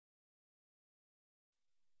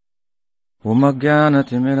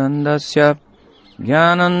Umagyanatimirandasya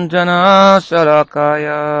Jnananjana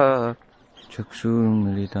Salakaya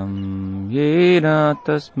Chakshurmilitam Yena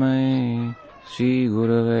Tasmai Shri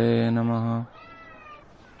Gurave Namaha.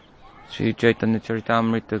 Shri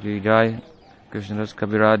Caitanya-caritamrta ki jai, Krishnadas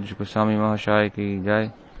Kaviraj Goswami Mahashaya ki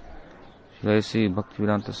jai, Shri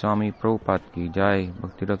Bhaktivedanta Swami Prabhupada ki jai,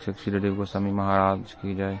 Bhakti Rakshak Sridhar Goswami Maharaj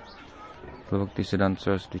ki jai, Bhakti Siddhanta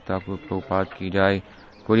Saraswati Thakur Prabhupada ki jai,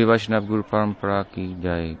 Gauri Vaishnav Guru Parampara ki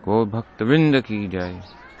jai, Gaur Bhakta Vrinda ki jai,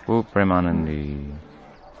 Gaur Premanandi.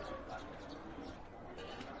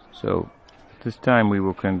 So, this time we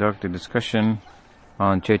will conduct a discussion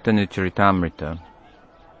on Caitanya-caritamrta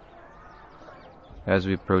as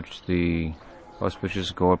we approach the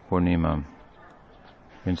auspicious Gaur Purnima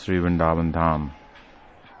in Sri Vrindavan Dham.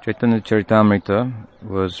 Caitanya-caritamrta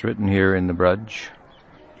was written here in the Braj.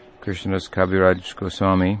 Krishnadas Kaviraj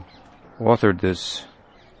Goswami authored this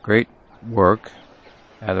great work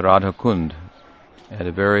at Radha Kund at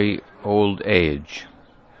a very old age,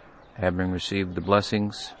 having received the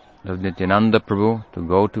blessings of Nityananda Prabhu to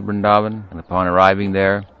go to Vrindavan, and upon arriving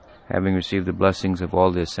there, having received the blessings of all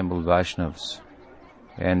the assembled Vaishnavas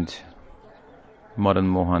and Madan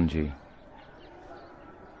Mohanji.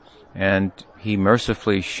 And he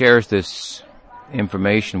mercifully shares this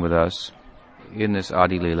information with us in this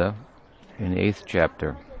Adi-lila, in the 8th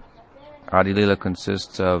chapter. Adi-lila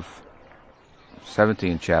consists of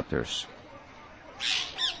 17 chapters.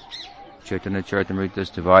 Caitanya-caritamrta is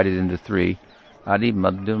divided into 3, Adi,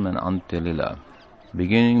 Madhyam and Adi-lila,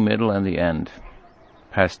 beginning, middle and the end,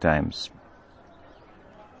 pastimes.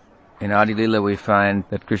 In Adi-lila we find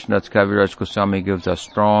that Krishnadas Kaviraj Goswami gives a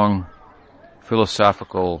strong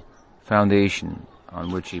philosophical foundation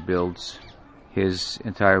on which he builds his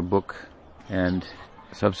entire book and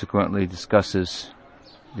subsequently discusses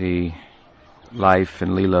the life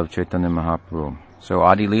and lila of Chaitanya Mahaprabhu. So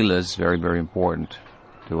Adi-lila is very, very important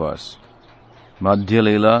to us.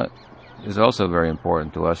 Madhya-lila is also very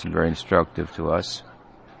important to us and very instructive to us.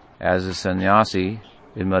 As a sannyasi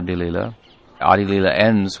in Madhya-lila, Adi-lila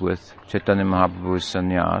ends with Chaitanya Mahaprabhu's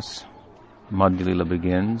sannyas. Madhya-lila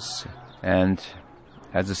begins, and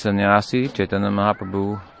as a sannyasi, Chaitanya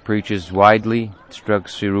Mahaprabhu preaches widely,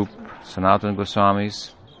 instructs Sri Rupa Sanatana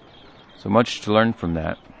Goswamis. So much to learn from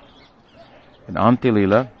that. In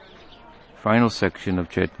Adi-lila, final section of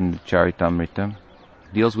Caitanya-caritamrta,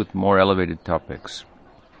 deals with more elevated topics.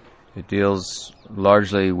 It deals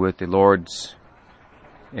largely with the Lord's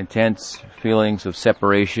intense feelings of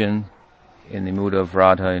separation in the mood of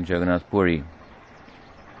Radha and Jagannath Puri.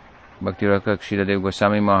 Bhakti Rakshak Sridhar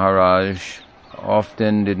Goswami Maharaj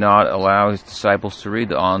often did not allow his disciples to read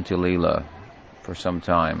the Adi-lila for some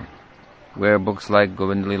time, where books like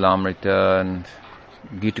Govinda-lilamrita and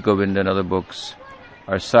Gita Govinda and other books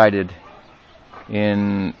are cited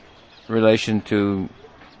in relation to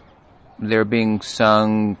their being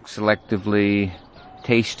sung selectively,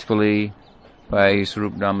 tastefully by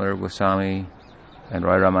Swarup Damodar Goswami and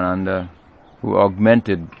Rai Ramananda, who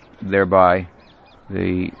augmented thereby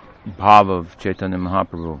the bhava of Chaitanya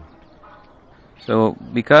Mahaprabhu. So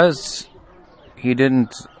because he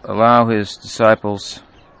didn't allow his disciples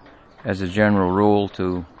as a general rule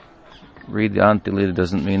to read the Adi-lila,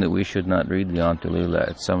 doesn't mean that we should not read the Adi-lila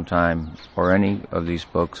at some time, or any of these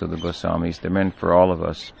books of the Goswamis. They're meant for all of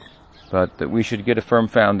us. But that we should get a firm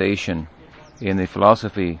foundation in the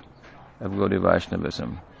philosophy of Gaudiya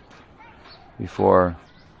Vaishnavism before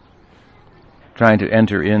trying to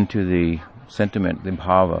enter into the sentiment, the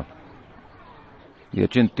bhava. The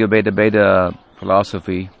Achintya Bheda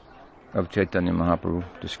philosophy of Chaitanya Mahaprabhu,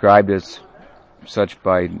 described as such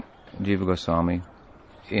by Jiva Goswami,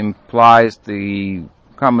 implies the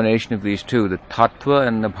combination of these two, the tattva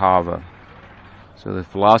and the bhava. So the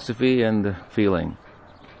philosophy and the feeling.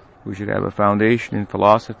 We should have a foundation in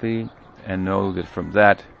philosophy and know that from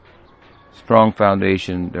that strong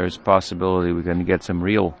foundation there's possibility we can get some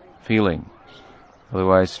real feeling.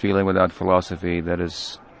 Otherwise, feeling without philosophy, that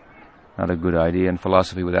is not a good idea, and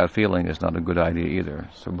philosophy without feeling is not a good idea either.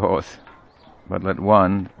 So both. But let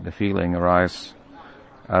one, the feeling, arise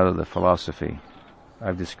out of the philosophy.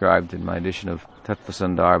 I've described in my edition of Tattva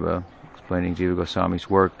Sandarbha, explaining Jiva Goswami's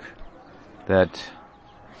work, that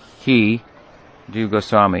he, Jiva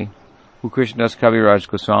Goswami, who Krishnadas Kaviraj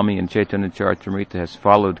Goswami and Caitanya-caritamrta has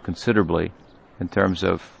followed considerably in terms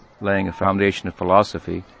of laying a foundation of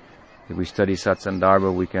philosophy. If we study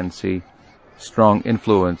Satsandarbha, we can see strong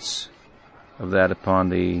influence of that upon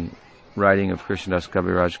the writing of Krishnadas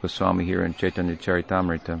Kaviraj Goswami here in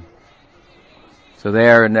Caitanya-caritamrta. So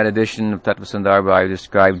there, in that edition of Tattva Sandarbha, I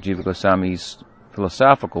described Jiva Goswami's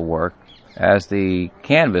philosophical work as the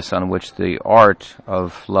canvas on which the art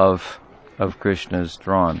of love of Krishna is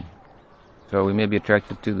drawn. So we may be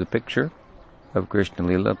attracted to the picture of Krishna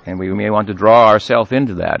Lila, and we may want to draw ourselves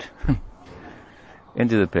into that,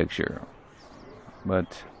 into the picture.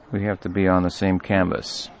 But we have to be on the same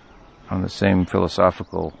canvas, on the same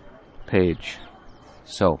philosophical page.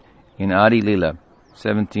 So, in Adi-lila,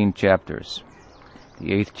 17 chapters.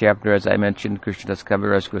 The 8th chapter, as I mentioned, Krishnadas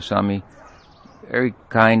Kaviraj Goswami very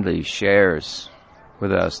kindly shares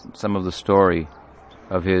with us some of the story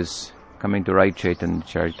of his coming to write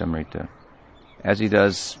Caitanya-caritamrta, as he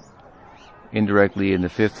does indirectly in the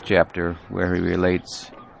 5th chapter, where he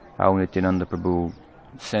relates how Nityananda Prabhu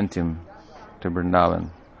sent him to Vrindavan.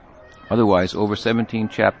 Otherwise, over 17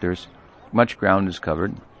 chapters, much ground is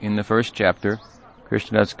covered. In the 1st chapter,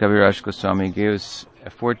 Krishnadas Kaviraj Goswami gives a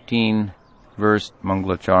 14-verse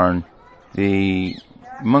Mangalacharan. The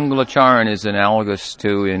Mangalacharan is analogous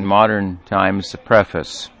to, in modern times, a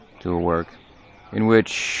preface to a work, in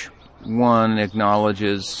which one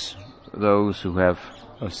acknowledges those who have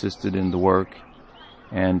assisted in the work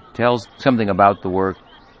and tells something about the work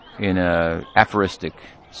in an aphoristic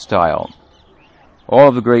style. All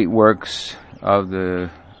of the great works of the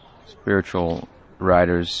spiritual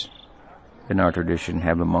writers in our tradition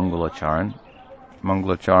have a Mangalacharan.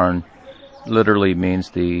 Mangalacharan literally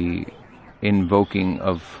means the invoking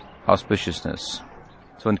of auspiciousness.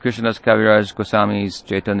 So in Krishnadas Kaviraj Goswami's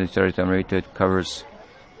Caitanya-caritamrta, it covers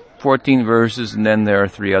 14 verses, and then there are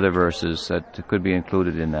 3 other verses that could be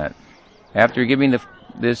included in that. After giving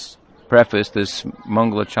this preface, this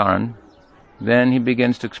Mangalacharan, then he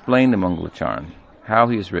begins to explain the Mangalacharan, how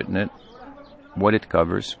he has written it, what it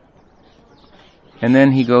covers. And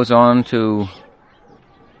then he goes on to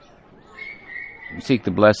seek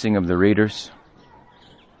the blessing of the readers,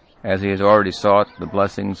 as he has already sought the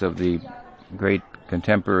blessings of the great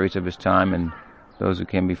contemporaries of his time and those who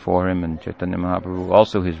came before him, and Chaitanya Mahaprabhu,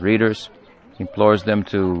 also his readers. He implores them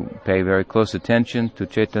to pay very close attention to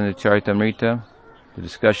Caitanya-caritamrta, the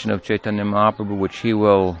discussion of Chaitanya Mahaprabhu, which he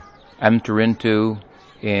will enter into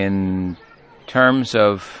in terms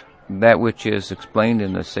of that which is explained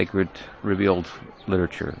in the sacred revealed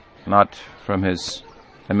literature, not from his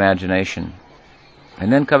imagination.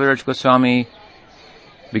 And then Kaviraj Goswami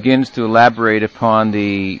begins to elaborate upon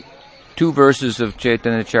the 2 verses of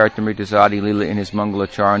Caitanya-caritamrta's Adi-lila in his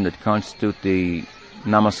Mangalacharan that constitute the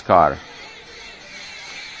Namaskar,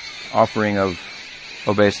 offering of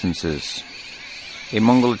obeisances. A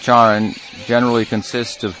Mangalacharan generally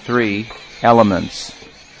consists of 3 elements.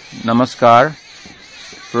 Namaskar,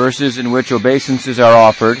 verses in which obeisances are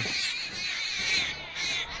offered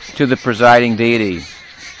to the presiding deity.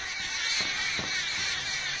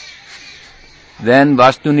 Then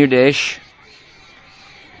Vastu Nirdesh,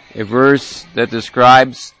 a verse that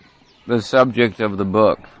describes the subject of the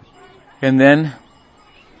book. And then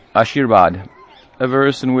Ashirvad, a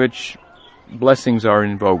verse in which blessings are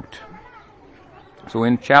invoked. So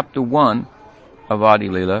in chapter 1 of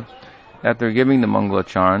Adi-lila, after giving the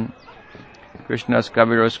Mangalacharan, Krishnadas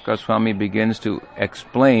Kaviraj Goswami begins to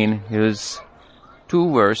explain his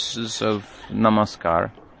 2 verses of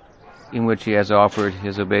Namaskar, in which he has offered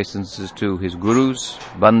his obeisances to his gurus,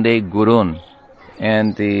 Bande Gurun.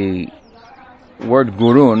 And the word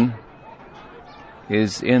Gurun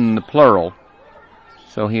is in the plural.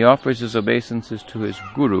 So he offers his obeisances to his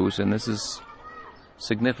gurus, and this is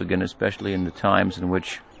significant, especially in the times in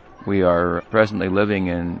which we are presently living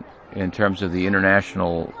in terms of the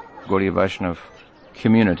international Gaudiya Vaishnava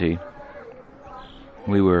community.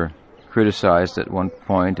 We were criticized at one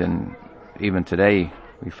point, and even today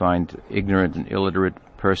we find ignorant and illiterate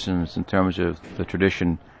persons in terms of the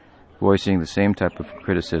tradition voicing the same type of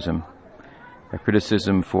criticism, a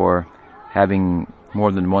criticism for having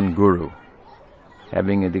more than one guru,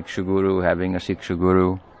 having a Diksha Guru, having a Siksha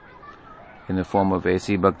Guru, in the form of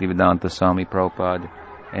A.C. Bhaktivedanta Swami Prabhupada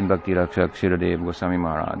and Bhakti Rakshak Shiradev Goswami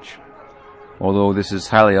Maharaj. Although this is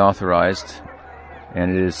highly authorized,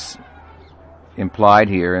 and it is implied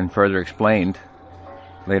here and further explained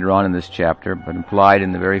later on in this chapter, but implied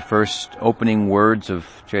in the very first opening words of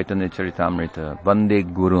Caitanya-caritamrta,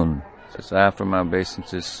 Vande Gurun, says, I offer my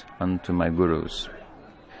obeisances unto my gurus.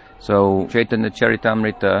 So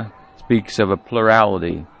Caitanya-caritamrta speaks of a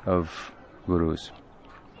plurality of gurus.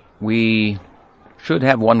 We should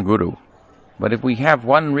have one guru, but if we have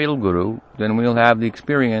one real guru, then we'll have the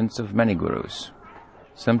experience of many gurus.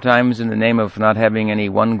 Sometimes in the name of not having any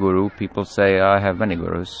one guru, people say, I have many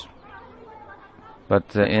gurus.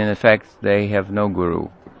 But in effect, they have no guru.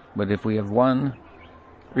 But if we have one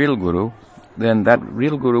real guru, then that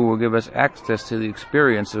real guru will give us access to the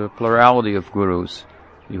experience of a plurality of gurus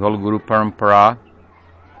the whole Guru Parampara,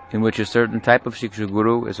 in which a certain type of Siksha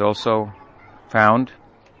Guru is also found.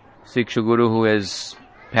 Siksha Guru who has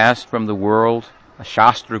passed from the world, a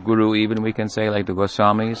Shastra Guru even, we can say, like the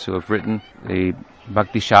Goswamis who have written the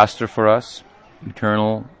Bhakti Shastra for us,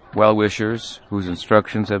 eternal well-wishers whose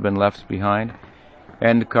instructions have been left behind,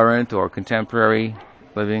 and the current or contemporary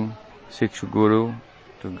living Siksha Guru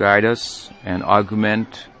to guide us and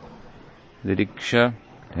augment the Diksha,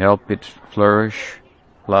 to help it flourish,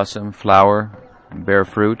 blossom, flower, bear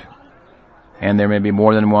fruit. And there may be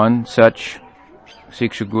more than one such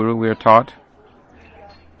Siksha Guru, we are taught.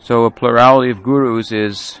 So a plurality of gurus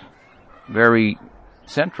is very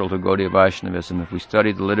central to Gaudiya Vaishnavism. If we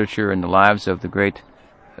study the literature and the lives of the great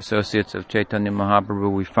associates of Chaitanya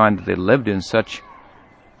Mahaprabhu, we find that they lived in such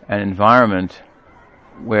an environment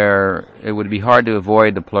where it would be hard to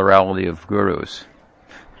avoid the plurality of gurus.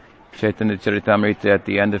 Caitanya-caritamrta, at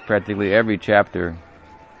the end of practically every chapter,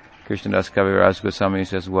 Krishnadas Kaviraj Goswami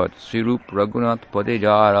says what? Sri Rup Raghunath Pade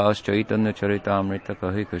Jaras Caitanya-caritamrta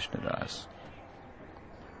Kahi Krishnadas.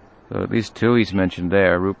 So at least two he's mentioned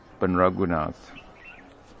there, Rup and Raghunath.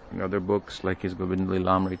 In other books, like his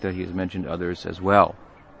Adi-lila, he has mentioned others as well.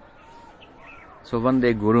 So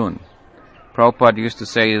Vande Gurun. Prabhupada used to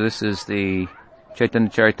say this is the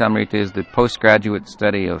Caitanya-caritamrta is the postgraduate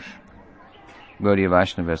study of Gaudiya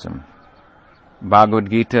Vaishnavism. Bhagavad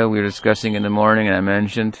Gita we were discussing in the morning, and I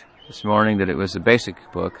mentioned this morning that it was a basic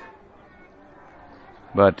book.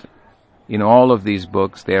 But in all of these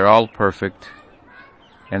books, they are all perfect.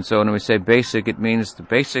 And so when we say basic, it means the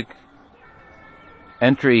basic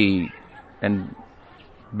entry and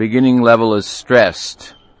beginning level is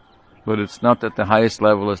stressed, but it's not that the highest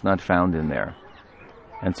level is not found in there.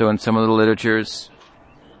 And so in some of the literatures,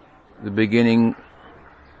 the beginning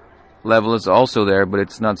level is also there, but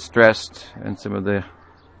it's not stressed, and some of the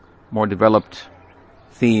more developed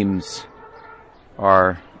themes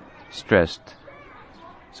are stressed.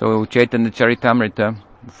 So Caitanya-caritamrta,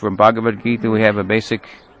 from Bhagavad Gita we have a basic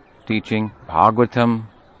teaching. Bhagavatam,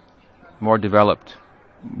 more developed.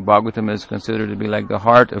 Bhagavatam is considered to be like the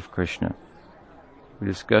heart of Krishna. We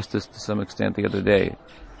discussed this to some extent the other day.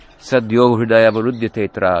 Sadyo hridaya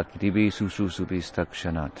varudhyatetra kitivi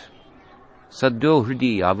sususupistakshanat. Sadyo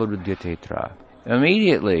hridaya varudhyatetra.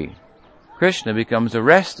 Immediately, Krishna becomes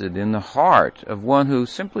arrested in the heart of one who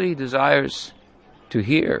simply desires to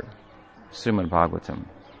hear Srimad Bhagavatam.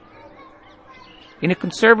 In a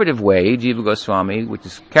conservative way, Jiva Goswami, which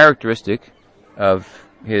is characteristic of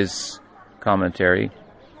his commentary,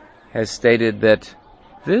 has stated that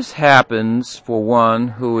this happens for one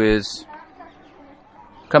who is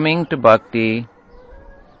coming to bhakti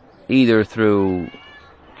either through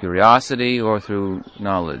curiosity or through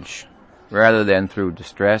knowledge, rather than through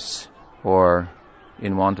distress or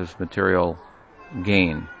in want of material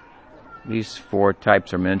gain. These four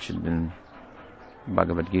types are mentioned in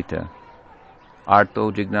Bhagavad Gita.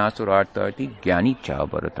 Arto jignasur artarti jnani cha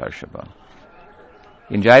bharatarshava.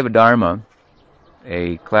 In Jaiva Dharma,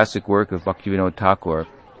 a classic work of Bhaktivinoda Thakur,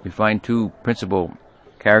 we find two principal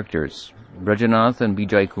characters, Brajanath and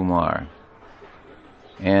Vijay Kumar.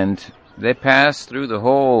 And they pass through the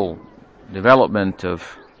whole development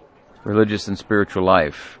of religious and spiritual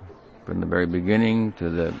life, from the very beginning to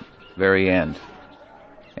the very end.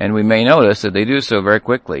 And we may notice that they do so very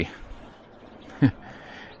quickly.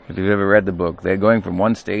 If you've ever read the book, they're going from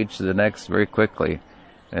one stage to the next very quickly.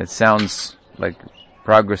 And it sounds like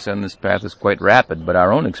progress on this path is quite rapid, but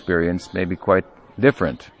our own experience may be quite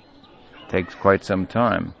different. It takes quite some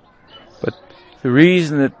time. But the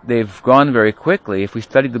reason that they've gone very quickly, if we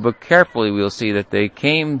study the book carefully, we'll see that they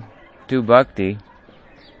came to bhakti,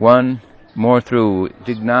 one more through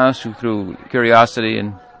jignasu, through curiosity,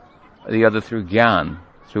 and the other through gyan,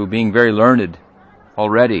 through being very learned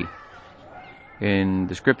already in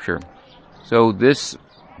the scripture. So this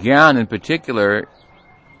gyan in particular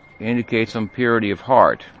indicates some purity of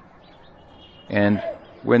heart. And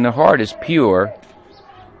when the heart is pure,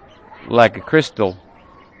 like a crystal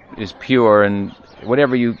is pure, and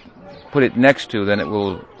whatever you put it next to, then it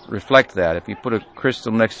will reflect that. If you put a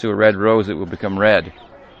crystal next to a red rose, it will become red.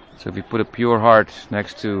 So if you put a pure heart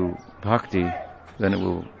next to bhakti, then it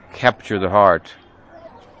will capture the heart.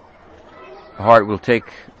 The heart will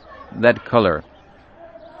take that color.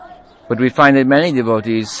 But we find that many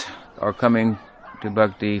devotees are coming to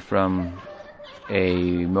bhakti from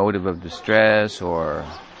a motive of distress or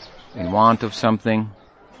in want of something.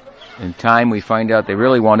 In time we find out they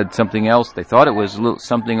really wanted something else. They thought it was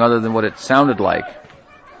something other than what it sounded like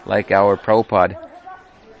our Prabhupada.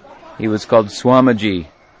 He was called Swamiji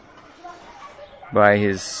by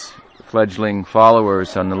his fledgling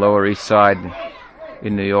followers on the Lower East Side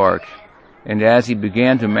in New York. And as he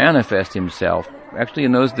began to manifest himself, actually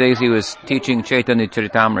in those days he was teaching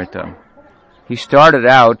Caitanya-caritamrta. He started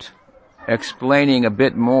out explaining a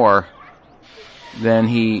bit more than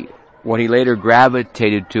what he later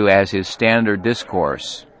gravitated to as his standard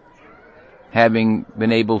discourse, having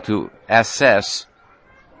been able to assess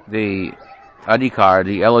the adhikar,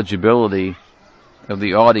 the eligibility of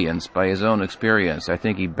the audience by his own experience. I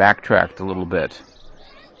think he backtracked a little bit.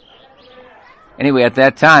 Anyway, at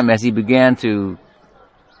that time, as he began to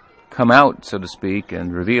come out, so to speak,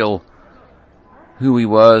 and reveal who he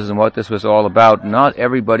was and what this was all about, not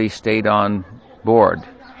everybody stayed on board.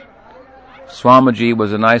 Swamiji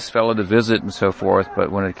was a nice fellow to visit and so forth,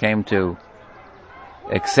 but when it came to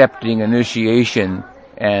accepting initiation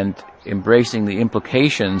and embracing the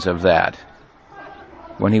implications of that,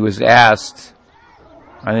 when he was asked,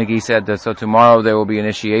 I think he said that, so tomorrow there will be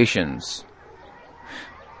initiations.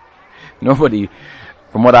 Nobody,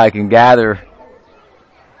 from what I can gather,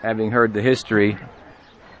 having heard the history,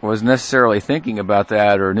 was necessarily thinking about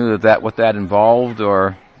that or knew that what that involved,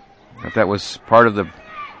 or if that was part of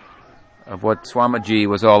what Swamiji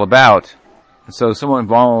was all about. And so someone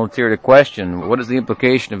volunteered a question, what is the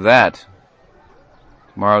implication of that?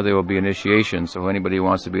 Tomorrow there will be initiation, so if anybody who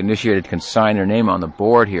wants to be initiated can sign their name on the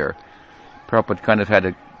board here. Prabhupada kind of had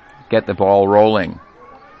to get the ball rolling.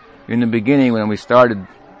 In the beginning, when we started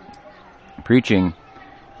preaching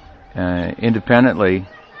independently,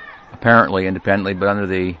 apparently independently, but under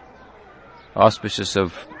the auspices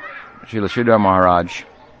of Srila Sridhar Maharaj,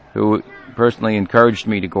 who personally encouraged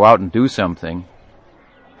me to go out and do something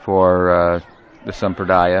for the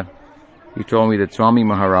Sampradaya. He told me that Swami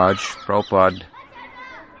Maharaj, Prabhupada,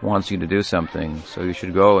 wants you to do something, so you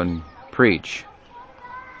should go and preach.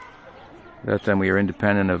 At that time we were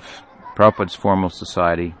independent of Prabhupada's formal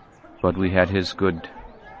society, but we had his good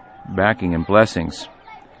backing and blessings.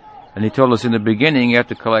 And he told us in the beginning you have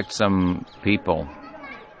to collect some people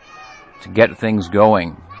to get things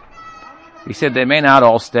going. He said they may not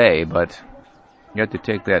all stay, but you have to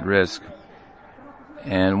take that risk.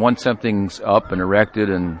 And once something's up and erected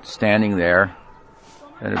and standing there,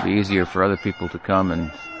 then it'll be easier for other people to come,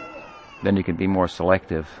 and then you can be more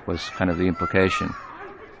selective, was kind of the implication.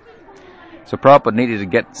 So Prabhupada needed to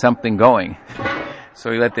get something going.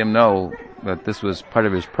 So he let them know that this was part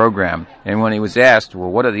of his program. And when he was asked, well,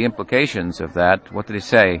 what are the implications of that? What did he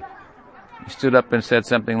say? He stood up and said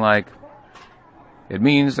something like, it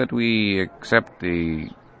means that we accept the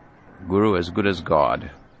Guru as good as God.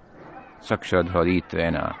 Sakshad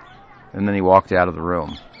Haritena. And then he walked out of the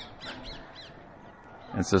room.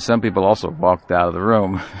 And so some people also walked out of the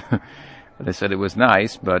room. They said it was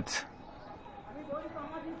nice, but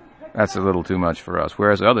that's a little too much for us.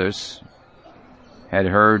 Whereas others had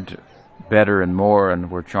heard better and more and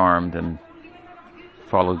were charmed and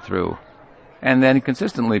followed through. And then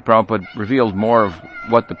consistently Prabhupada revealed more of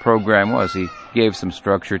what the program was. He gave some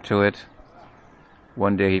structure to it.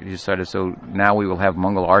 One day he decided, so now we will have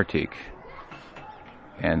Mangal Artik.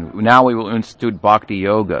 And now we will institute Bhakti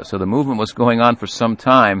Yoga. So the movement was going on for some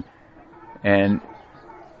time, and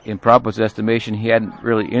in Prabhupada's estimation, he hadn't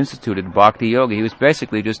really instituted Bhakti Yoga. He was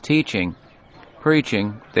basically just teaching,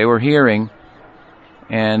 preaching. They were hearing,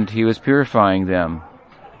 and he was purifying them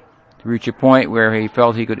to reach a point where he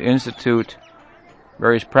felt he could institute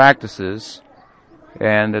various practices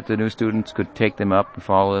and that the new students could take them up and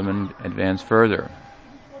follow them and advance further.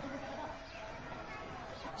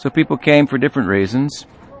 So people came for different reasons.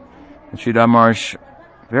 And Sridhar Maharaj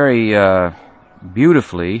very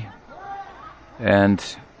beautifully and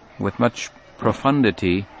with much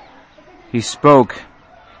profundity, he spoke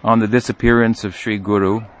on the disappearance of Sri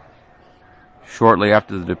Guru shortly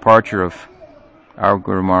after the departure of our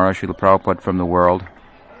Guru Maharaj, Srila Prabhupada, from the world.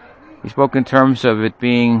 He spoke in terms of it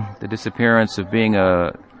being the disappearance of being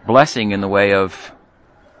a blessing in the way of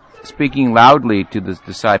speaking loudly to the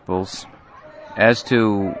disciples as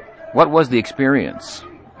to what was the experience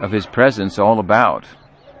of his presence all about.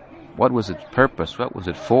 What was its purpose? What was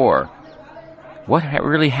it for? What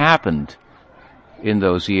really happened in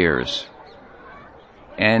those years?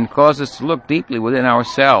 And caused us to look deeply within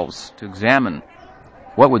ourselves, to examine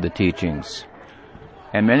what were the teachings.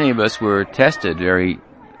 And many of us were tested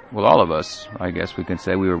all of us, I guess we can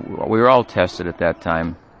say, we were all tested at that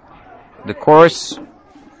time. The course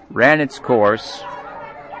ran its course,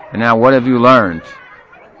 and now what have you learned?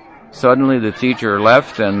 Suddenly the teacher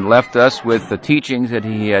left and left us with the teachings that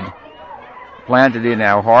he had planted in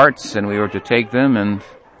our hearts, and we were to take them and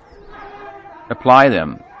apply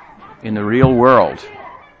them in the real world.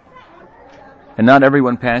 And not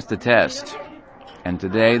everyone passed the test. And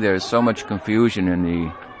today there's so much confusion in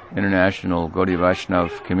the international Gaudiya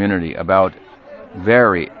Vaishnav community about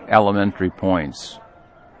very elementary points,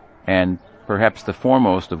 and perhaps the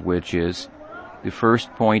foremost of which is the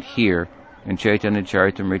first point here in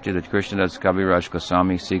Caitanya-caritamrta that Krishnadas Kaviraj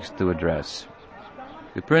Goswami seeks to address.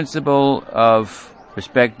 The principle of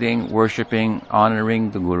respecting, worshipping,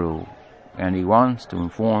 honoring the Guru, and he wants to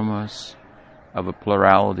inform us of a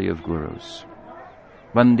plurality of Gurus.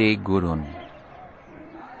 Vande Gurun.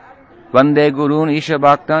 Vande Gurun Isha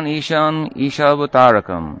Bhaktan Ishan Isha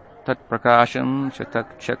Avatarakam Tat Prakasham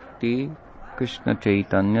Shatak Shakti Krishna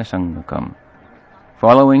Chaitanya Sangakam.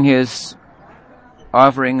 Following his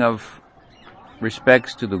offering of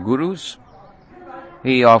respects to the Gurus,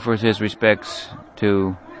 he offers his respects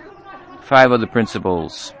to 5 other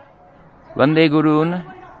principles. Vande Gurun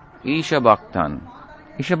Isha Bhaktan.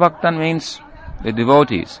 Isha Bhaktan means the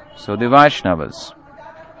devotees, so the Vaishnavas.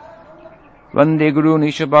 Vande Gurun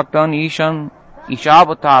Isha Bhaktan Ishan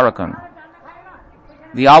Ishavatarakan.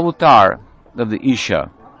 The avatar of the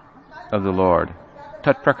Isha, of the Lord.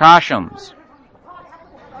 Tat Prakashams.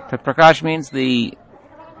 Tat Prakash means the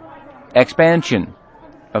expansion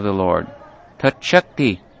of the Lord. Tat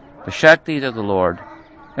Shakti, the Shaktis of the Lord.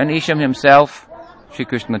 And Isham himself, Shri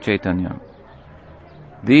Krishna Chaitanya.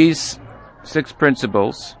 These 6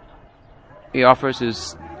 principles, he offers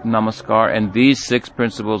his namaskar, and these 6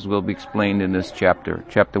 principles will be explained in this chapter,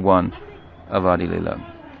 chapter 1 of Adi-lila.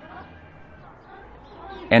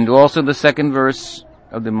 And also the 2nd verse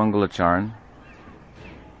of the Mangalacharan.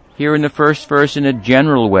 Here in the first verse, in a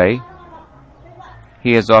general way,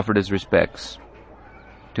 he has offered his respects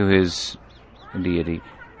to his deity.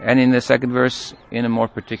 And in the 2nd verse, in a more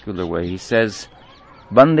particular way, he says,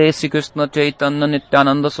 Vande Sri Krishna Chaitanya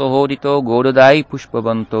Nityananda Sohodito Godadai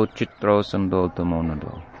Pushpavanto Chitro Sandolta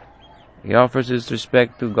Monado. He offers his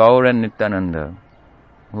respect to Gaur and Nityananda,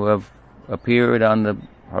 who have appeared on the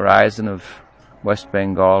horizon of West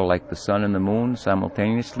Bengal like the sun and the moon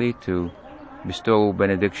simultaneously to bestow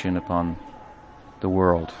benediction upon the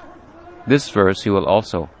world. This verse he will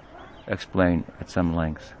also explain at some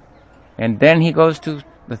length. And then he goes to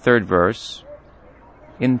the 3rd verse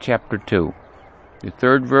in chapter 2. The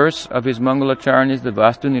 3rd verse of his Mangalacharan is the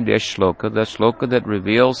Vastu Nidesh Shloka, the shloka that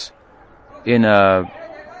reveals in a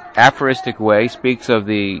aphoristic way, speaks of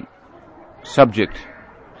the subject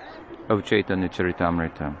of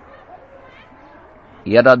Caitanya-caritamrta.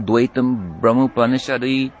 Yada Dvaitam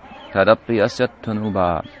Brahmupanishadi Tadapi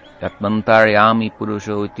Asyatanubha Yatmantaryami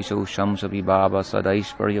Purusho Itisho Shamsavi Baba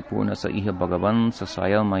Sadaishvarya Purna Sa Iha Bhagavan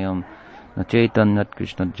Sasayamayam Na Chaitanyat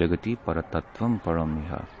Krishna Jagati Paratattvam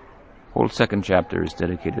Paramiha. Whole 2nd chapter is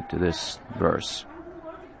dedicated to this verse,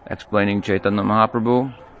 explaining Chaitanya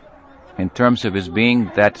Mahaprabhu in terms of his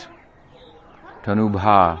being that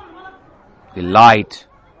Tanubha, the light,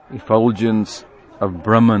 effulgence of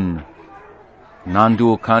Brahman,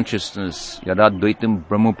 non-dual consciousness, Yadadvaitam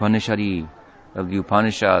Brahmupanishadi, of the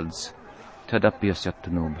Upanishads, Tadapyasya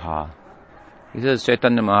Tanubha. He says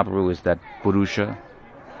Chaitanya Mahaprabhu is that Purusha.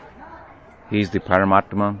 He's the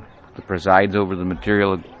Paramatma that presides over the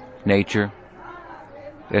material nature.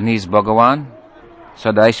 And he's Bhagavan,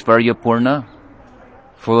 Sadaishvarya Purna,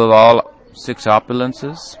 full of all 6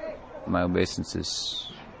 opulences. My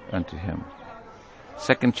obeisances unto him.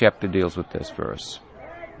 2nd chapter deals with this verse.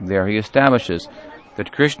 There he establishes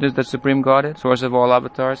that Krishna is the Supreme Godhead, source of all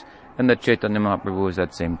avatars, and that Chaitanya Mahaprabhu is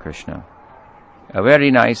that same Krishna. A very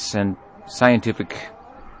nice and scientific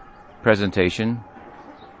presentation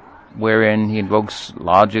wherein he invokes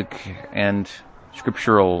logic and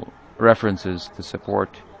scriptural references to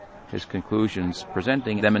support his conclusions,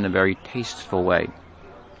 presenting them in a very tasteful way.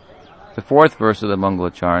 The 4th verse of the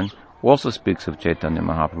Mangalacharan also speaks of Chaitanya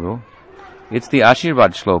Mahaprabhu. It's the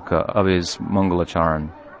Ashirvad Shloka of his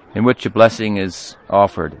Mangalacharan, in which a blessing is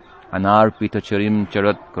offered. Anarpita charim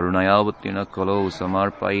charat karunayavatina kalo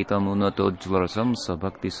samarpaita munatojlarasam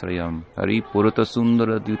sabhakti srayam hari purata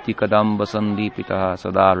sundara dyuti kadamba sandipita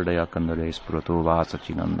sadardaya kandare spurato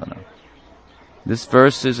vasachinandana. This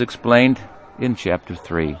verse is explained in chapter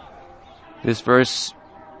 3. This verse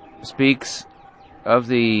speaks of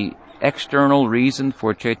the external reason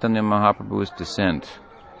for Chaitanya Mahaprabhu's descent,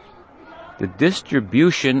 the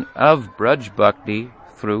distribution of Braj Bhakti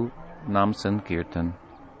through Nam Sankirtan,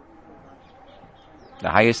 the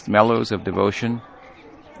highest mellows of devotion,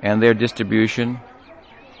 and their distribution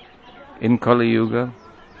in Kali Yuga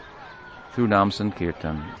through Nam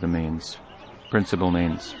Sankirtan, the means, principal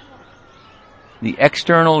means. The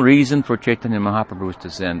external reason for Chaitanya Mahaprabhu's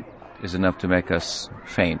descent is enough to make us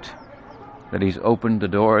faint, that he's opened the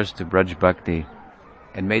doors to Braj Bhakti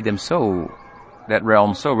and made them that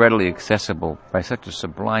realm so readily accessible by such a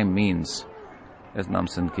sublime means as Nam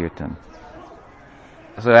Sankirtan.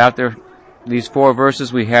 So after these 4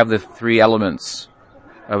 verses, we have the 3 elements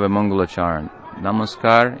of a Mangalacharan.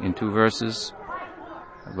 Namaskar in 2 verses,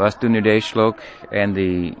 Vastu Nirdesh Shlok, and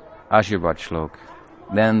the Ashirvad Shlok.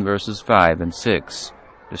 Then verses 5 and 6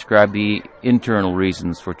 describe the internal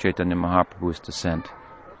reasons for Chaitanya Mahaprabhu's descent.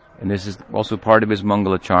 And this is also part of his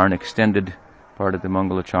Mangalacharan, extended part of the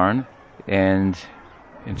Mangalacharan. And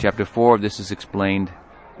in chapter 4, this is explained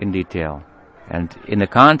in detail. And in the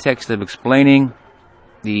context of explaining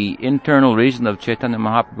the internal reason of Chaitanya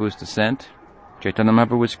Mahaprabhu's descent, Chaitanya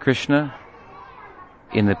Mahaprabhu is Krishna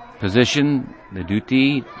in the position, the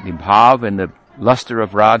duty, the bhav, and the luster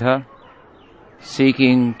of Radha,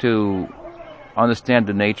 seeking to understand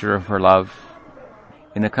the nature of her love.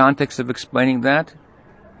 In the context of explaining that,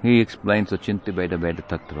 he explains the Chinta Veda Veda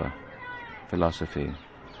Tattva philosophy.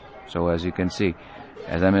 So as you can see,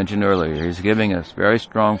 as I mentioned earlier, he's giving us very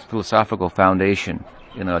strong philosophical foundation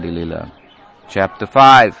in Adi-lila. Chapter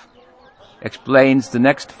 5 explains the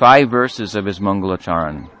next 5 verses of his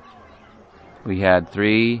Mangalacharan. We had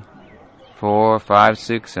 3, 4, 5,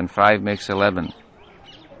 6, and 5 makes 11.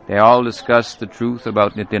 They all discuss the truth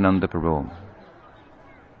about Nityananda Prabhu.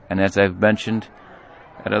 And as I've mentioned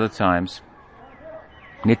at other times,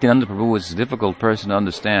 Nityananda Prabhu was a difficult person to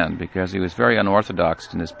understand because he was very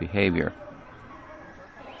unorthodox in his behavior.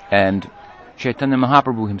 And Chaitanya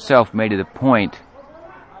Mahaprabhu himself made it a point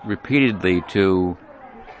repeatedly to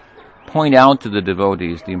point out to the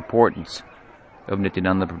devotees the importance of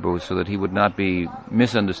Nityananda Prabhu so that he would not be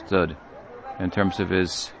misunderstood in terms of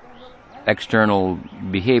his external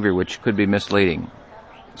behavior, which could be misleading.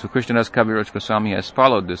 So Krishnadas Kaviraj Goswami has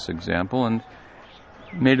followed this example and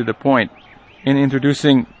made it a point in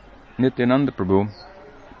introducing Nityananda Prabhu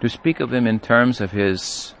to speak of him in terms of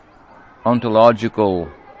his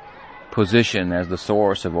ontological position as the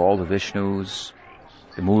source of all the Vishnus,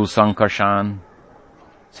 the Mool Sankarshan,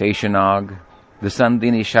 Seshanag, the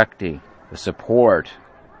Sandhini Shakti, the support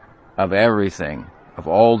of everything, of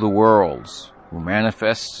all the worlds, who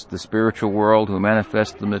manifests the spiritual world, who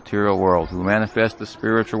manifests the material world, who manifests the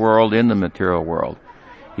spiritual world in the material world.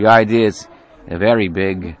 The idea is a very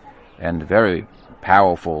big and very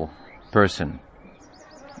powerful person.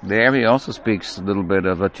 There he also speaks a little bit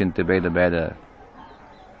of Achinta Veda Veda.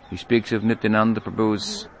 He speaks of Nityananda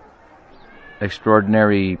Prabhu's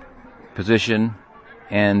extraordinary position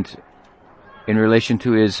and in relation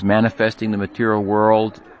to his manifesting the material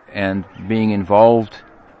world and being involved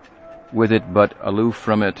with it but aloof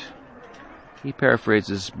from it. He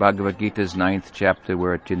paraphrases Bhagavad Gita's 9th chapter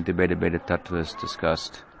where Achinta Veda Veda Tattva is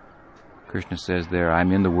discussed. Krishna says there,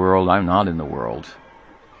 I'm in the world, I'm not in the world.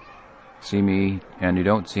 See me, and you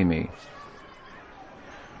don't see me.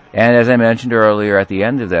 And as I mentioned earlier, at the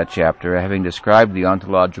end of that chapter, having described the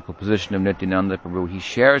ontological position of Nityananda Prabhu, he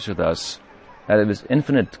shares with us that of his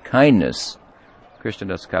infinite kindness,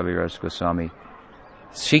 Krishnadas Kaviraj Goswami,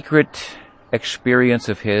 secret experience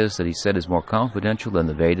of his that he said is more confidential than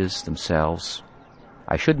the Vedas themselves.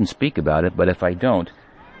 I shouldn't speak about it, but if I don't,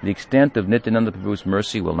 the extent of Nityananda Prabhu's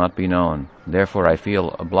mercy will not be known. Therefore, I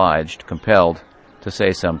feel obliged, compelled to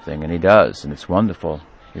say something, and he does, and it's wonderful.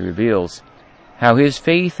 He reveals how his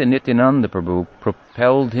faith in Nityananda Prabhu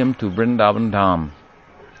propelled him to Vrindavan Dham.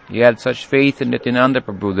 He had such faith in Nityananda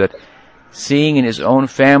Prabhu that, seeing in his own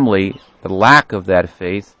family the lack of that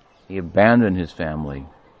faith, he abandoned his family,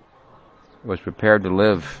 was prepared to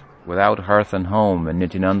live without hearth and home, and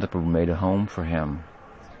Nityananda Prabhu made a home for him.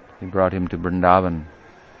 He brought him to Vrindavan.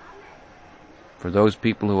 For those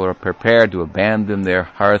people who are prepared to abandon their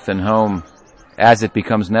hearth and home, as it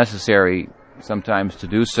becomes necessary sometimes to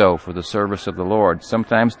do so for the service of the Lord.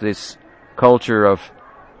 Sometimes this culture of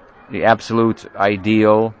the absolute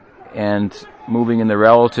ideal and moving in the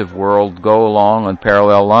relative world go along on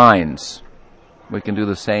parallel lines. We can do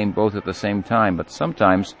the same both at the same time, but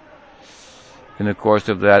sometimes in the course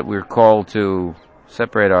of that we're called to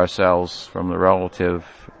separate ourselves from the relative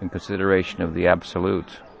in consideration of the absolute.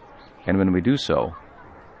 And when we do so,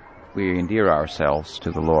 we endear ourselves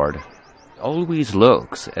to the Lord. It always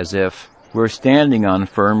looks as if we're standing on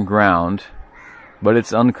firm ground, but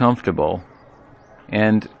it's uncomfortable.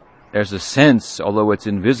 And there's a sense, although it's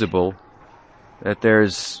invisible, that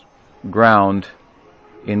there's ground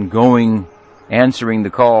in answering the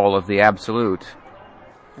call of the Absolute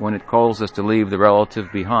when it calls us to leave the relative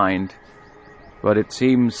behind. But it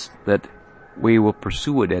seems that we will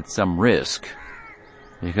pursue it at some risk,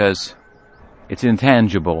 because it's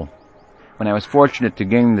intangible. When I was fortunate to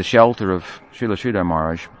gain the shelter of Srila Sridhar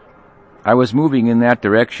Maharaj, I was moving in that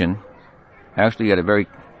direction, actually at a very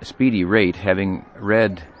speedy rate, having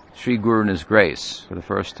read Sri Guru and His Grace for the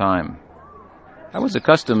first time. I was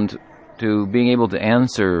accustomed to being able to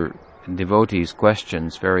answer devotees'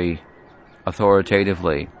 questions very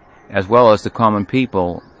authoritatively, as well as the common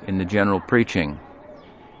people in the general preaching.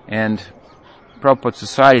 And Prabhupada's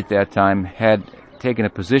society at that time had taken a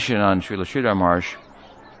position on Srila Sridhar Maharaj,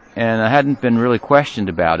 and I hadn't been really questioned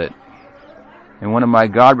about it. And one of my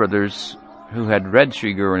godbrothers, who had read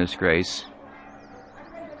Sri Guru and His Grace,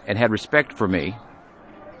 and had respect for me,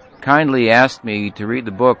 kindly asked me to read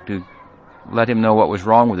the book to let him know what was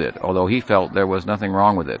wrong with it, although he felt there was nothing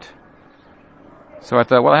wrong with it. So I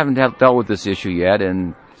thought, well, I haven't dealt with this issue yet,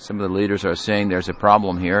 and some of the leaders are saying there's a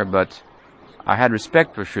problem here, but I had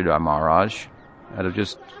respect for Sridhar Maharaj out of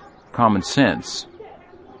just common sense.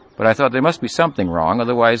 But I thought there must be something wrong,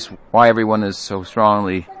 otherwise why everyone is so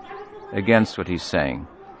strongly against what he's saying.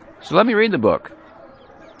 So let me read the book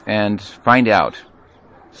and find out.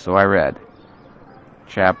 So I read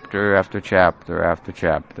chapter after chapter after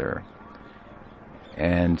chapter,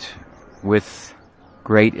 and with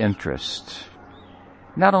great interest.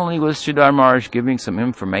 Not only was Sridhar Maharaj giving some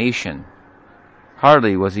information,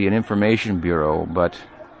 hardly was he an information bureau, but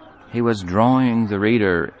he was drawing the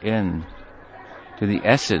reader in to the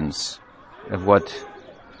essence of what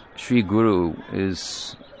Sri Guru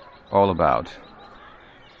is all about.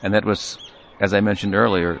 And that was, as I mentioned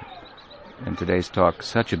earlier in today's talk,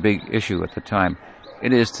 such a big issue at the time.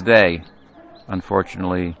 It is today,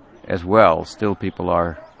 unfortunately, as well. Still people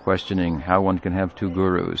are questioning how one can have two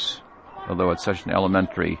gurus, although it's such an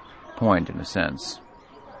elementary point in a sense.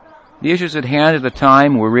 The issues at hand at the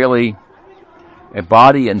time were really a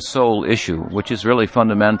body and soul issue, which is really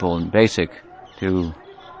fundamental and basic to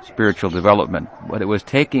spiritual development. But it was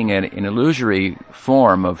taking an illusory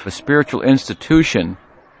form of a spiritual institution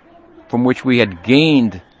from which we had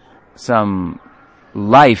gained some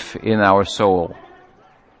life in our soul.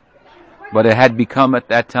 But it had become at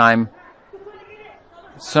that time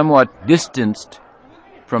somewhat distanced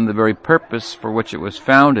from the very purpose for which it was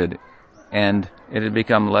founded, and it had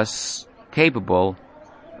become less capable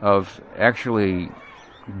of actually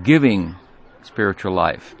giving spiritual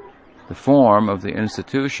life. The form of the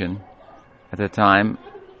institution at the time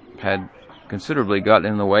had considerably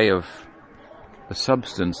gotten in the way of the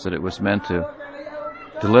substance that it was meant to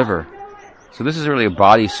deliver. So this is really a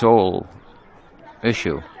body-soul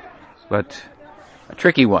issue, but a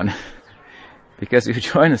tricky one, because if you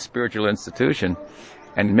join a spiritual institution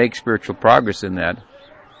and make spiritual progress in that,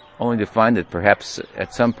 only to find that perhaps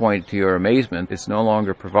at some point, to your amazement, it's no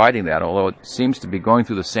longer providing that, although it seems to be going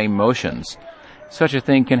through the same motions. Such a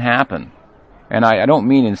thing can happen. And I don't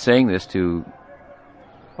mean in saying this to,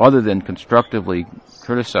 other than constructively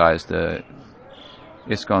criticize the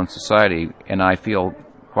ISKCON society, and I feel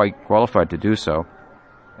quite qualified to do so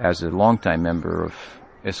as a longtime member of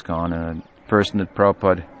ISKCON and a person that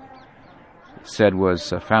Prabhupada said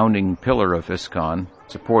was a founding pillar of ISKCON,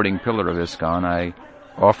 supporting pillar of ISKCON. I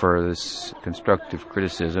offer this constructive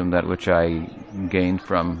criticism, that which I gained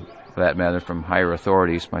from, for that matter, from higher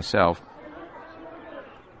authorities myself.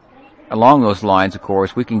 Along those lines, of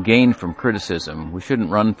course, we can gain from criticism. We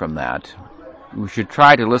shouldn't run from that. We should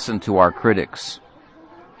try to listen to our critics,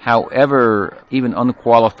 however even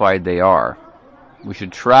unqualified they are. We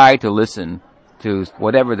should try to listen to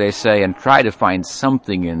whatever they say and try to find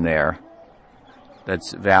something in there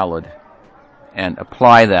that's valid and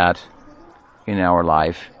apply that in our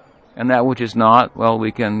life. And that which is not, well,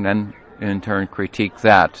 we can then in turn critique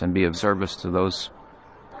that and be of service to those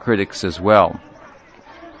critics as well.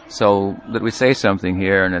 So that we say something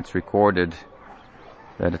here and it's recorded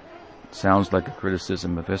that it sounds like a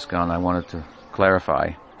criticism of ISKCON, I wanted to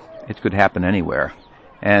clarify. It could happen anywhere.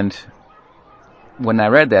 And when I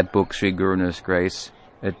read that book, Sri Guru and His Grace,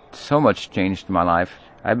 it so much changed my life.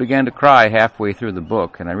 I began to cry halfway through the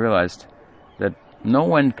book, and I realized that no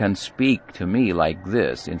one can speak to me like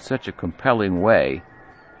this in such a compelling way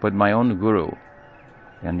but my own Guru.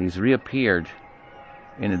 And he's reappeared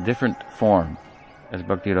in a different form as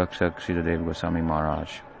Bhakti Rakshak Sridhar Goswami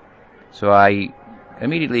Maharaj. So I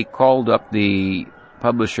immediately called up the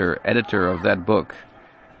publisher, editor of that book,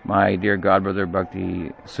 my dear godbrother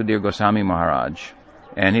Bhakti Sudhir Goswami Maharaj.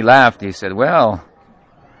 And he laughed. He said, well,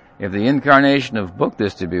 if the incarnation of book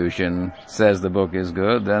distribution says the book is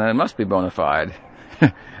good, then it must be bona fide.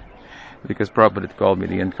 Because Prabhupada had called me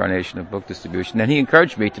the incarnation of book distribution. And he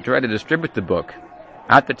encouraged me to try to distribute the book.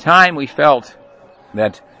 At the time, we felt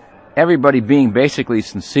that everybody being basically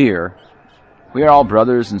sincere, we are all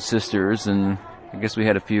brothers and sisters, and I guess we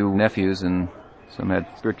had a few nephews, and some had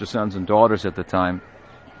spiritual sons and daughters at the time.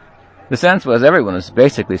 The sense was everyone was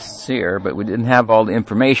basically sincere, but we didn't have all the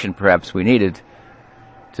information perhaps we needed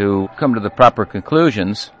to come to the proper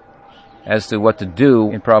conclusions. as to what to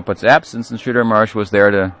do in Prabhupada's absence, and Sridhar Maharaj was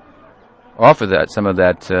there to offer some of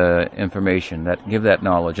that information, give that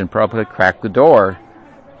knowledge. And Prabhupada cracked the door,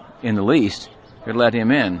 in the least, to let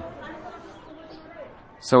him in.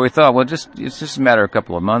 So we thought, well, it's just a matter of a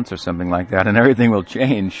couple of months or something like that, and everything will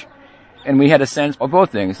change. And we had a sense of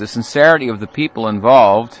both things, the sincerity of the people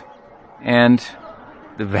involved and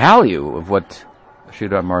the value of what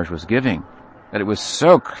Sridhar Maharaj was giving, that it was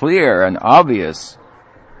so clear and obvious.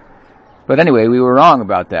 But anyway, we were wrong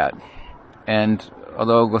about that. And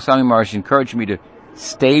although Goswami Maharaj encouraged me to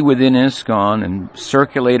stay within ISKCON and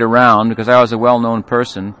circulate around, because I was a well-known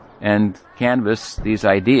person, and canvass these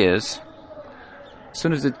ideas, as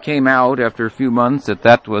soon as it came out after a few months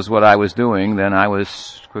that was what I was doing, then I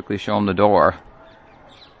was quickly shown the door.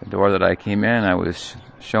 The door that I came in, I was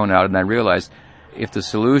shown out, and I realized if the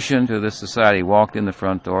solution to this society walked in the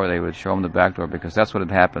front door, they would show them the back door, because that's what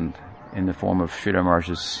had happened in the form of Sridhar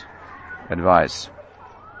Maharaj's advice.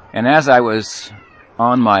 And as I was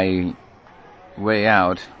on my way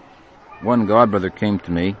out, one godbrother came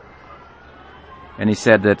to me, and he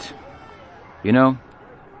said that,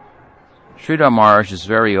 Sridhar Maharaj is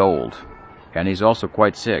very old, and he's also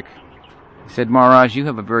quite sick. He said, Maharaj, you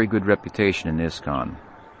have a very good reputation in ISKCON,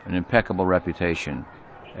 an impeccable reputation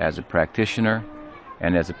as a practitioner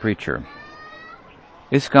and as a preacher.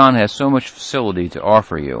 ISKCON has so much facility to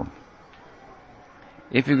offer you.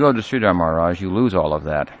 If you go to Sridhar Maharaj, you lose all of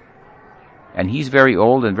that. And he's very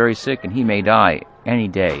old and very sick, and he may die any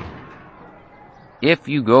day. If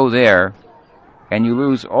you go there and you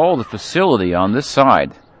lose all the facility on this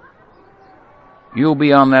side, you'll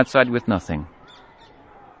be on that side with nothing.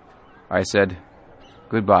 I said,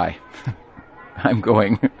 goodbye. I'm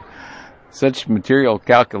going. Such material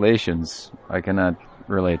calculations I cannot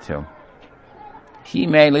relate to. He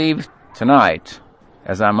may leave tonight,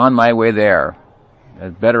 as I'm on my way there.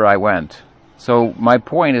 Better I went. So my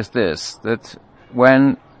point is this, that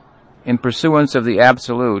when, in pursuance of the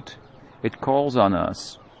Absolute, it calls on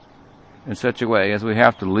us in such a way as we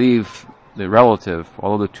have to leave the relative,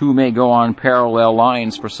 although the two may go on parallel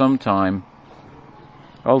lines for some time,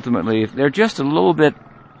 ultimately, if they're just a little bit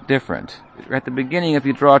different. At the beginning, if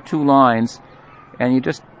you draw two lines and you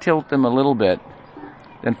just tilt them a little bit,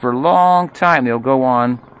 then for a long time they'll go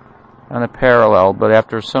on a parallel, but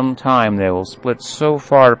after some time they will split so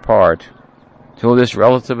far apart till this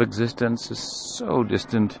relative existence is so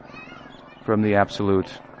distant from the Absolute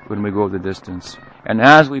when we go the distance. And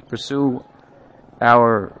as we pursue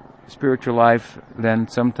our spiritual life, then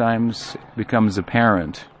sometimes becomes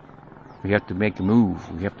apparent. We have to make a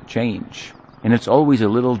move. We have to change. And it's always a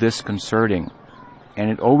little disconcerting. And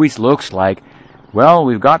it always looks like, well,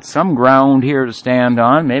 we've got some ground here to stand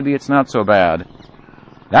on. Maybe it's not so bad.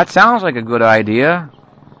 That sounds like a good idea,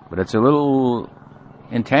 but it's a little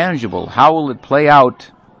intangible. How will it play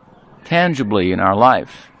out tangibly in our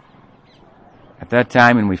life? At that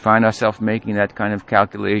time, when we find ourselves making that kind of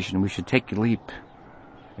calculation, we should take a leap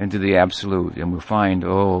into the Absolute, and we'll find,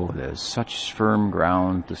 there's such firm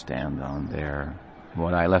ground to stand on there.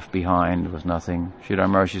 What I left behind was nothing. Sridhar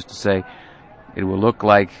Maharaj used to say, it will look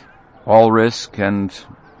like all risk and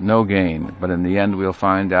no gain, but in the end we'll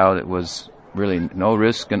find out it was really no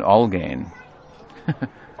risk and all gain.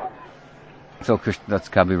 So Krishnadas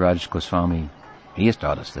Kaviraj Goswami, he has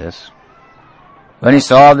taught us this. When he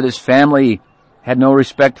saw that his family had no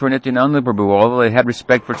respect for Nityananda Prabhu, although they had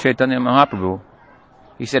respect for Chaitanya Mahaprabhu,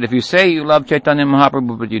 he said, if you say you love Chaitanya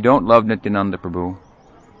Mahaprabhu but you don't love Nityananda Prabhu,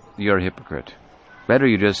 you're a hypocrite. Better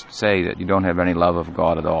you just say that you don't have any love of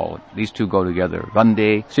God at all. These two go together.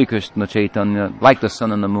 Vande Sri Krishna Chaitanya, like the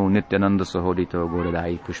sun and the moon, Nityananda Sahodito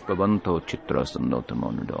Goradai Pushpavanto Chitra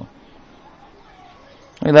Sandotamonudo.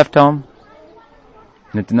 He left home.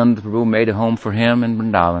 Nityananda Prabhu made a home for him in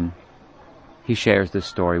Vrindavan. He shares this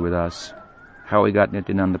story with us, how he got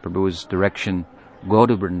Nityananda Prabhu's direction, go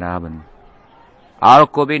to Vrindavan. Ar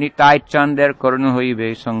kobe nitai chander karuna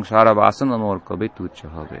hoibe sangsara vasana mor kobe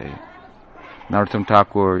tucha hobe. Narottam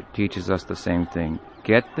Thakur teaches us the same thing.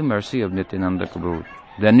 Get the mercy of Nityananda Prabhu,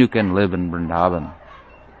 then you can live in Vrindavan.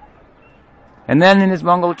 And then in his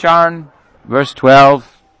Mangal Charan, verse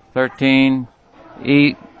 12, 13,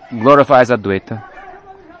 he glorifies Advaita.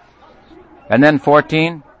 And then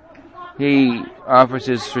 14, he offers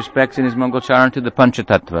his respects in his Mangal Charan to the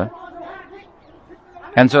Panchatattva.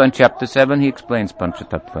 And so in chapter 7, he explains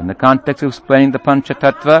Panchatattva. In the context of explaining the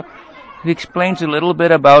Panchatattva, he explains a little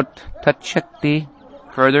bit about Tat Shakti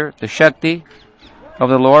further, the Shakti of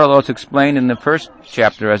the Lord, although it's explained in the first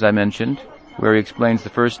chapter, as I mentioned, where he explains the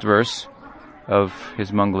first verse of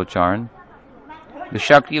his Mangala Charan. The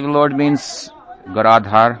Shakti of the Lord means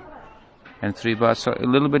Garadhar, and Srivas. So a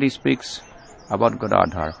little bit he speaks about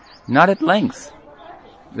Gadadhar. Not at length.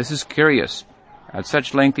 This is curious. At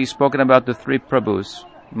such length he's spoken about the three Prabhus,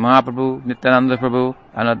 Mahaprabhu, Nityananda Prabhu,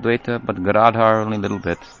 and Advaita, but Gadadhar only a little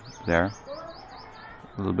bit there.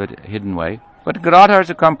 A little bit hidden way. But Gadadhar is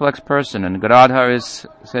a complex person, and Gadadhar is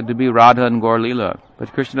said to be Radha and Gaur-lila.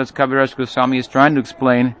 But Krishnadas Kaviraj Goswami is trying to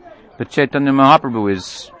explain that Chaitanya Mahaprabhu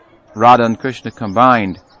is Radha and Krishna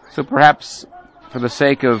combined. So perhaps, for the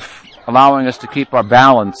sake of allowing us to keep our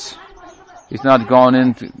balance, he's not gone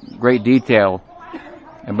into great detail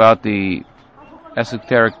about the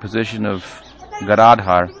esoteric position of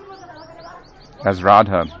Gadadhar as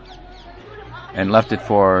Radha, and left it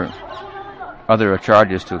for other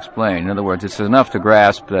acharyas to explain. In other words, it's enough to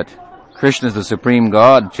grasp that Krishna is the supreme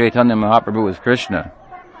God, Chaitanya Mahaprabhu is Krishna,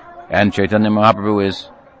 and Chaitanya Mahaprabhu is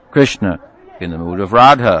Krishna in the mood of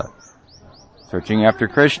Radha, searching after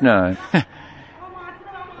Krishna.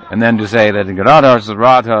 And then to say that Gadadhar is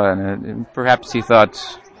Radha, and perhaps he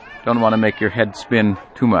thought, don't want to make your head spin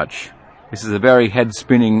too much. This is a very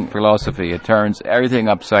head-spinning philosophy. It turns everything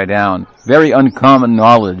upside down. Very uncommon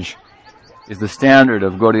knowledge is the standard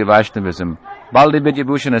of Gaudiya Vaishnavism. Baldev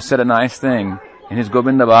Vidyabhushan has said a nice thing in his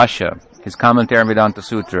Govinda Bhashya, his commentary on Vedanta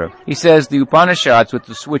Sutra. He says the Upanishads,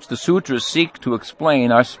 which the sutras seek to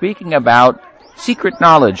explain, are speaking about secret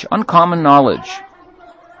knowledge, uncommon knowledge.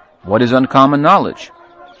 What is uncommon knowledge?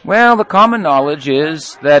 Well, the common knowledge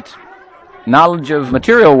is that knowledge of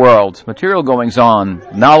material world, material goings-on,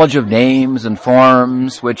 knowledge of names and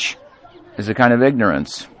forms, which is a kind of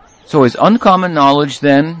ignorance. So is uncommon knowledge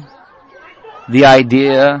then the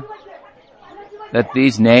idea that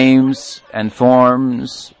these names and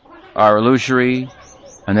forms are illusory,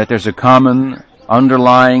 and that there's a common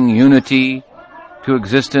underlying unity to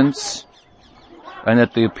existence, and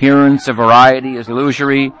that the appearance of variety is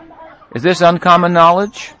illusory? Is this uncommon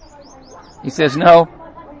knowledge? He says no.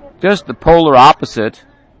 Just the polar opposite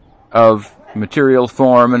of material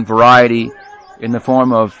form and variety in the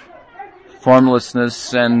form of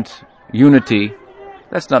formlessness and unity.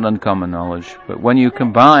 That's not uncommon knowledge. But when you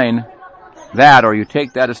combine that, or you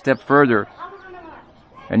take that a step further,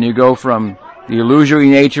 and you go from the illusory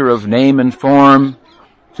nature of name and form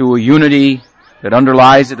to a unity that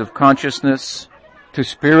underlies it of consciousness, to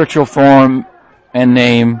spiritual form and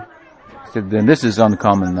name, then this is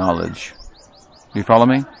uncommon knowledge. Do you follow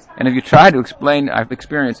me? And if you try to explain, I've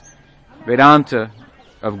experienced Vedanta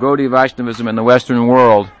of Gaudiya Vaishnavism in the Western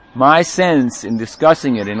world, my sense in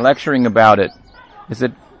discussing it, in lecturing about it, is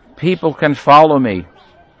that people can follow me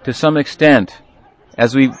to some extent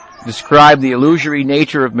as we describe the illusory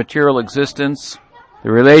nature of material existence,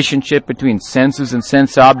 the relationship between senses and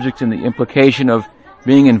sense objects and the implication of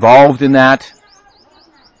being involved in that,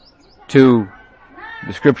 to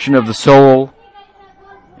description of the soul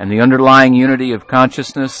and the underlying unity of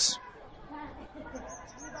consciousness.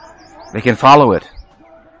 They can follow it.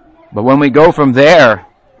 But when we go from there,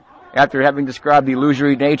 after having described the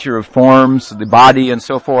illusory nature of forms, the body and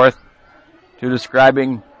so forth, to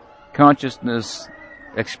describing consciousness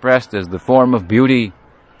expressed as the form of beauty,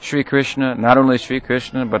 Sri Krishna, not only Sri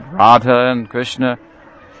Krishna, but Radha and Krishna,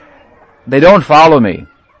 they don't follow me,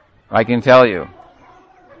 I can tell you.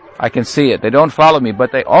 I can see it. They don't follow me,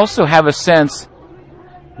 but they also have a sense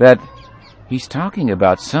that he's talking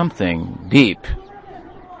about something deep.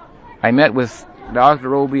 I met with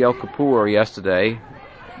Dr. Obi L. Kapoor yesterday,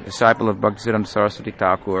 disciple of Bhaktisiddhanta Saraswati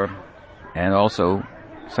Thakur, and also,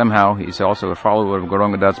 somehow, he's also a follower of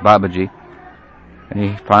Gauranga Das Babaji, and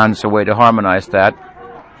he finds a way to harmonize that.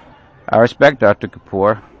 I respect Dr.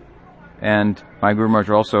 Kapoor, and my Guru Maharaj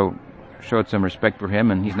also showed some respect for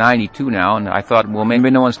him, and he's 92 now, and I thought, well, maybe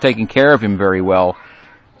no one's taking care of him very well,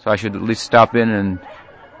 so I should at least stop in and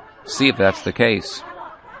see if that's the case.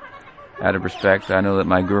 Out of respect, I know that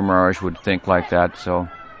my Guru Maharaj would think like that, so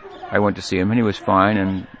I went to see him, and he was fine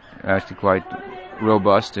and actually quite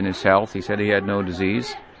robust in his health. He said he had no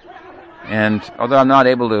disease. And although I'm not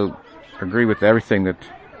able to agree with everything that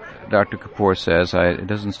Dr. Kapoor says, it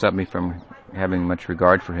doesn't stop me from having much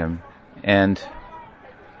regard for him. And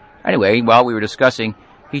anyway, while we were discussing,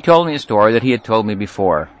 he told me a story that he had told me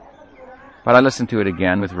before. But I listened to it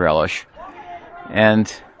again with relish.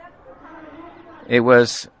 And it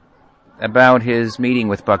was about his meeting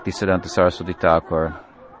with Bhaktisiddhanta Saraswati Thakur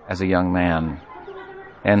as a young man,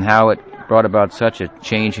 and how it brought about such a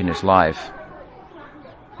change in his life.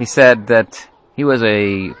 He said that he was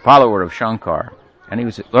a follower of Shankar, and he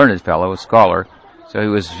was a learned fellow, a scholar, so he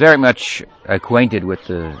was very much acquainted with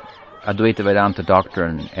the Advaita Vedanta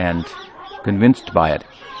doctrine and convinced by it.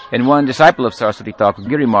 And one disciple of Saraswati Thakur,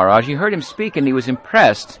 Giri Maharaj, he heard him speak, and he was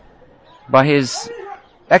impressed by his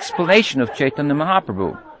explanation of Chaitanya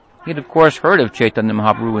Mahaprabhu. He had, of course, heard of Chaitanya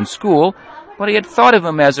Mahaprabhu in school, but he had thought of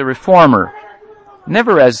him as a reformer,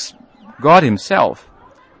 never as God himself.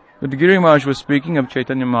 But the Giri Maharaj was speaking of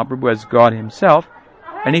Chaitanya Mahaprabhu as God himself,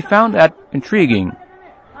 and he found that intriguing.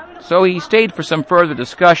 So he stayed for some further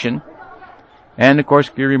discussion, and of course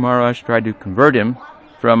Giri Maharaj tried to convert him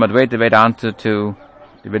from Advaita Vedanta to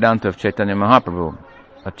the Vedanta of Chaitanya Mahaprabhu,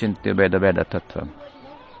 Achintya Veda Veda Tattva.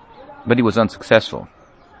 But he was unsuccessful.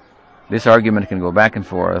 This argument can go back and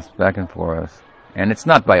forth, and it's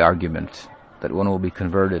not by argument that one will be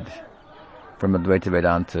converted from Advaita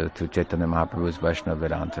Vedanta to Chaitanya Mahaprabhu's Vaishnava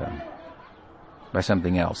Vedanta, by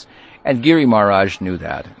something else. And Giri Maharaj knew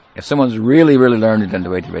that. If someone's really, really learned in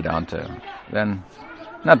Advaita Vedanta, then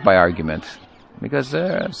not by argument, because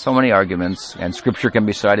there are so many arguments, and scripture can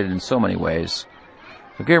be cited in so many ways.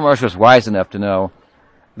 So Giri Maharaj was wise enough to know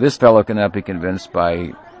this fellow cannot be convinced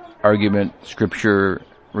by argument, scripture,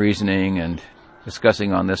 reasoning, and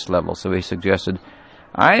discussing on this level. So he suggested,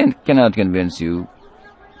 I cannot convince you,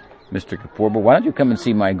 Mr. Kapoor, but why don't you come and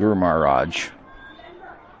see my Guru Maharaj?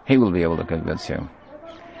 He will be able to convince you.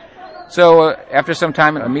 So after some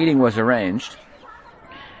time, a meeting was arranged,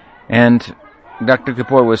 and Dr.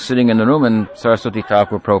 Kapoor was sitting in the room, and Saraswati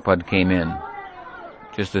Thakur Prabhupada came in.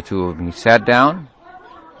 Just the two of them. He sat down,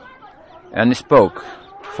 and he spoke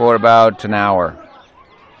for about an hour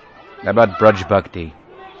about Braj Bhakti.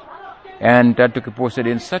 And Dr. Kapoor said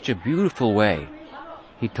in such a beautiful way,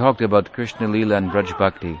 he talked about Krishna Lila and Braj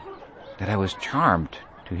Bhakti, that I was charmed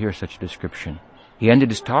to hear such a description. He ended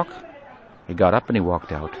his talk, he got up and he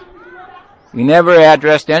walked out. He never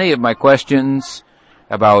addressed any of my questions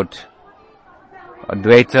about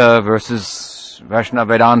Advaita versus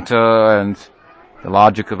Vaishnava Vedanta and the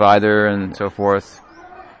logic of either and so forth.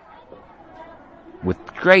 With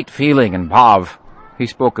great feeling and bhav, he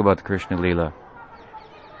spoke about Krishna Lila.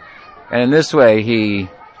 And in this way, he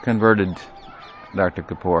converted Dr.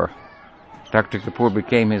 Kapoor. Dr. Kapoor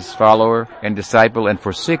became his follower and disciple, and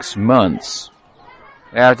for 6 months,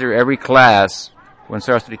 after every class, when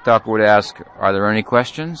Saraswati Thakur would ask, are there any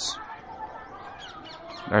questions?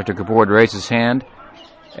 Dr. Kapoor would raise his hand,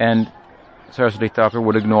 and Saraswati Thakur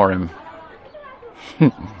would ignore him.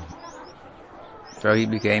 So he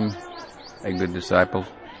became a good disciple,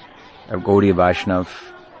 a Gaudiya Vaishnava.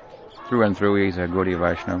 Through and through, he's a Gaudiya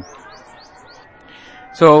Vaishnava.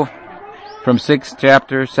 So, from 6th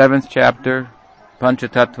chapter, 7th chapter,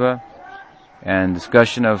 Panchatattva, and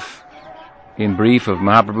discussion of, in brief, of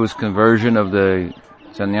Mahaprabhu's conversion of the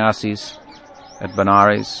sannyasis at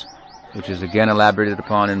Benares, which is again elaborated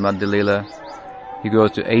upon in Adi-lila. He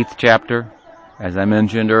goes to 8th chapter. As I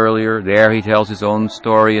mentioned earlier, there he tells his own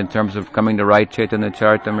story in terms of coming to write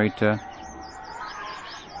Caitanya-caritamrta.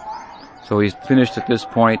 So he's finished at this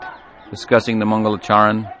point discussing the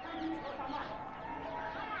Mangalacharan.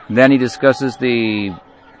 Then he discusses the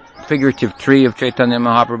figurative tree of Chaitanya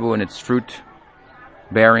Mahaprabhu and its fruit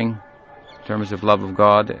bearing in terms of love of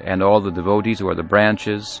God, and all the devotees who are the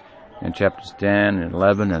branches in chapters 10 and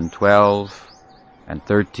 11 and 12 and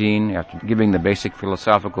 13, after giving the basic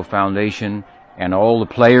philosophical foundation, and all the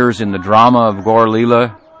players in the drama of Gaur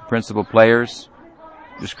Lila, principal players,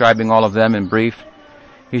 describing all of them in brief.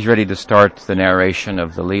 He's ready to start the narration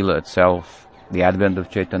of the Lila itself, the advent of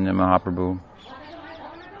Chaitanya Mahaprabhu.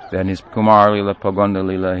 Then his Kumar Lila, Pagonda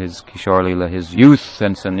Lila, his Kishore Lila, his youth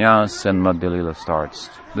and sannyas, and Madhya Lila starts.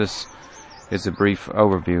 This is a brief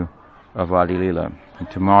overview of Adi-lila.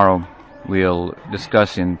 And tomorrow we'll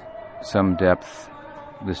discuss in some depth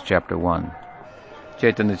this chapter 1.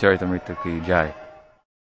 Caitanya-caritamrta ki jai.